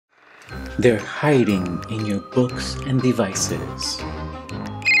They're hiding in your books and devices.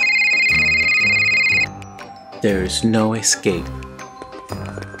 There's no escape.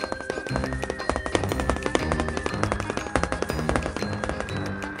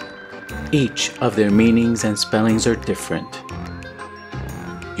 Each of their meanings and spellings are different.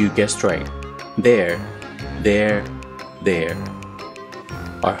 You guessed right. There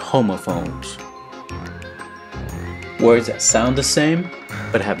are homophones. Words that sound the same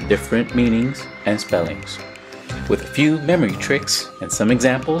but have different meanings and spellings. With a few memory tricks and some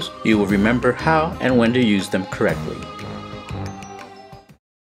examples, you will remember how and when to use them correctly.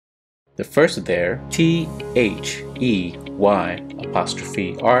 The first there, THEY',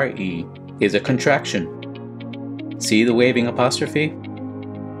 is a contraction. See the waving apostrophe?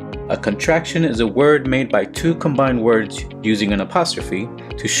 A contraction is a word made by two combined words using an apostrophe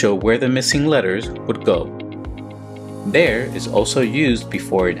to show where the missing letters would go. There is also used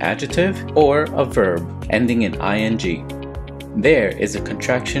before an adjective or a verb ending in ing. There is a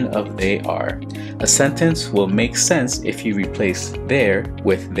contraction of they are. A sentence will make sense if you replace there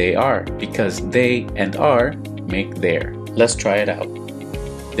with they are, because they and are make there. Let's try it out.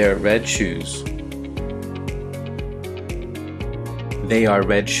 They're red shoes. They are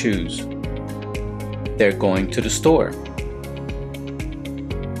red shoes. They're going to the store.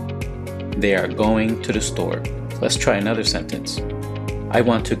 They are going to the store. Let's try another sentence. I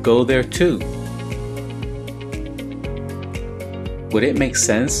want to go there too. Would it make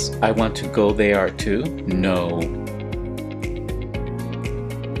sense, I want to go there too? No.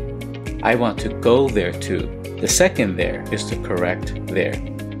 I want to go there too. The second there is the correct there.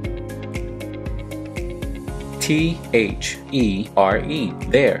 THERE,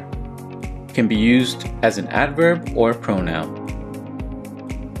 there, can be used as an adverb or a pronoun.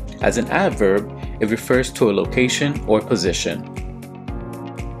 As an adverb, it refers to a location or position.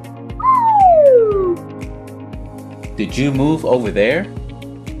 Did you move over there?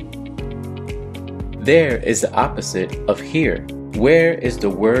 There is the opposite of here. Where is the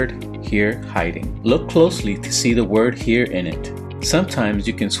word here hiding? Look closely to see the word here in it. Sometimes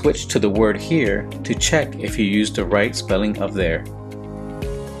you can switch to the word here to check if you use the right spelling of there.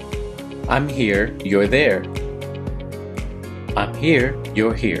 I'm here, you're there. I'm here,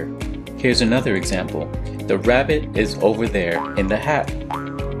 you're here. Here's another example. The rabbit is over there in the hat.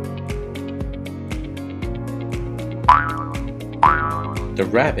 The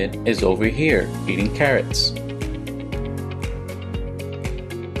rabbit is over here eating carrots.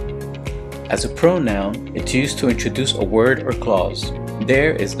 As a pronoun, it's used to introduce a word or clause.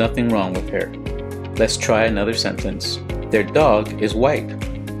 There is nothing wrong with her. Let's try another sentence. Their dog is white.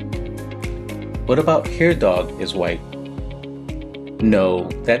 What about her dog is white? No,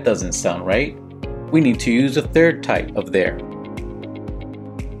 that doesn't sound right. We need to use a third type of there.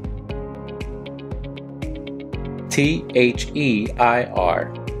 THEIR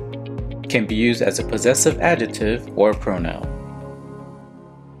can be used as a possessive adjective or pronoun.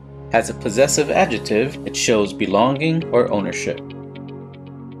 As a possessive adjective, it shows belonging or ownership.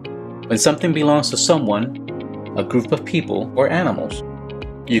 When something belongs to someone, a group of people, or animals,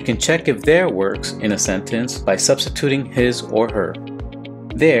 you can check if there works in a sentence by substituting his or her.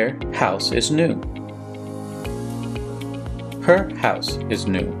 Their house is new. Her house is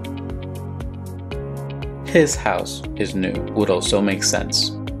new. His house is new would also make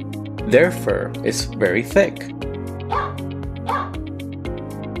sense. Their fur is very thick.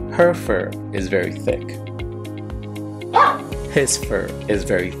 Her fur is very thick. His fur is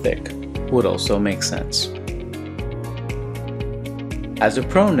very thick would also make sense. As a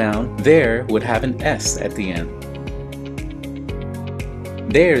pronoun, there would have an S at the end.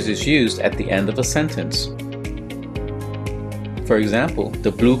 Theirs is used at the end of a sentence. For example,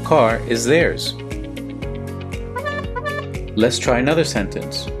 the blue car is theirs. Let's try another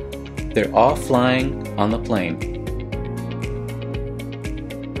sentence. They're all flying on the plane.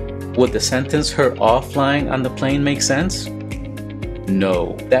 Would the sentence her all flying on the plane make sense?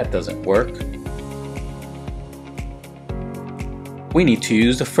 No, that doesn't work. We need to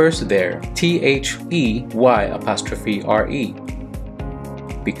use the first there, THEY',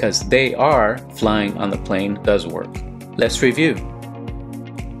 because they are flying on the plane does work. Let's review.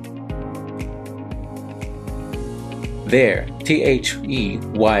 There, THEY',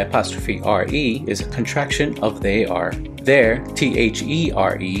 is a contraction of they are. There,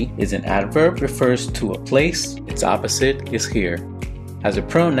 THERE, is an adverb, refers to a place, its opposite is here. As a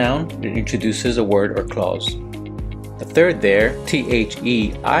pronoun, it introduces a word or clause. The third there,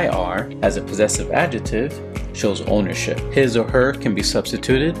 THEIR, as a possessive adjective, shows ownership. His or her can be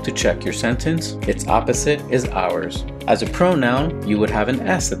substituted to check your sentence. Its opposite is ours. As a pronoun, you would have an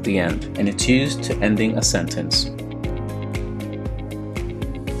S at the end, and it's used to ending a sentence.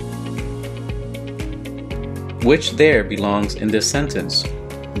 Which there belongs in this sentence?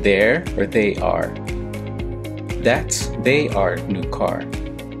 There or they are? That's they are new car.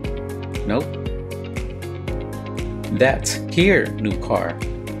 Nope. That's here new car.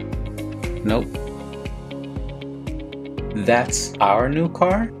 Nope. That's our new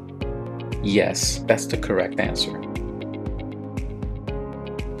car? Yes, that's the correct answer.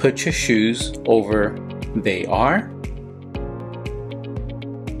 Put your shoes over they are?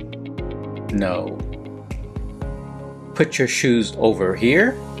 No. Put your shoes over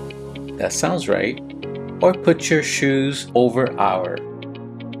here? That sounds right. Or put your shoes over our?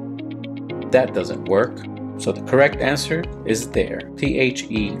 That doesn't work. So the correct answer is there.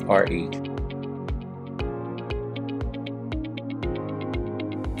 T-H-E-R-E.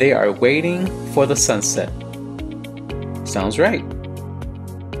 They are waiting for the sunset. Sounds right.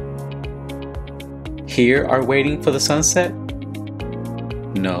 Here are waiting for the sunset?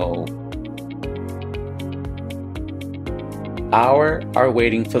 No. Our are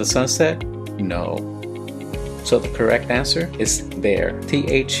waiting for the sunset? No. So the correct answer is there.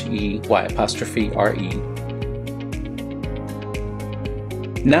 T-H-E-Y''R-E.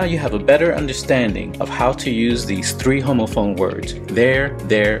 Now you have a better understanding of how to use these three homophone words, there,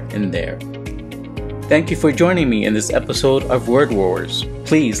 and there. Thank you for joining me in this episode of Word Wars.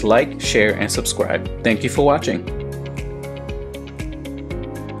 Please like, share, and subscribe. Thank you for watching.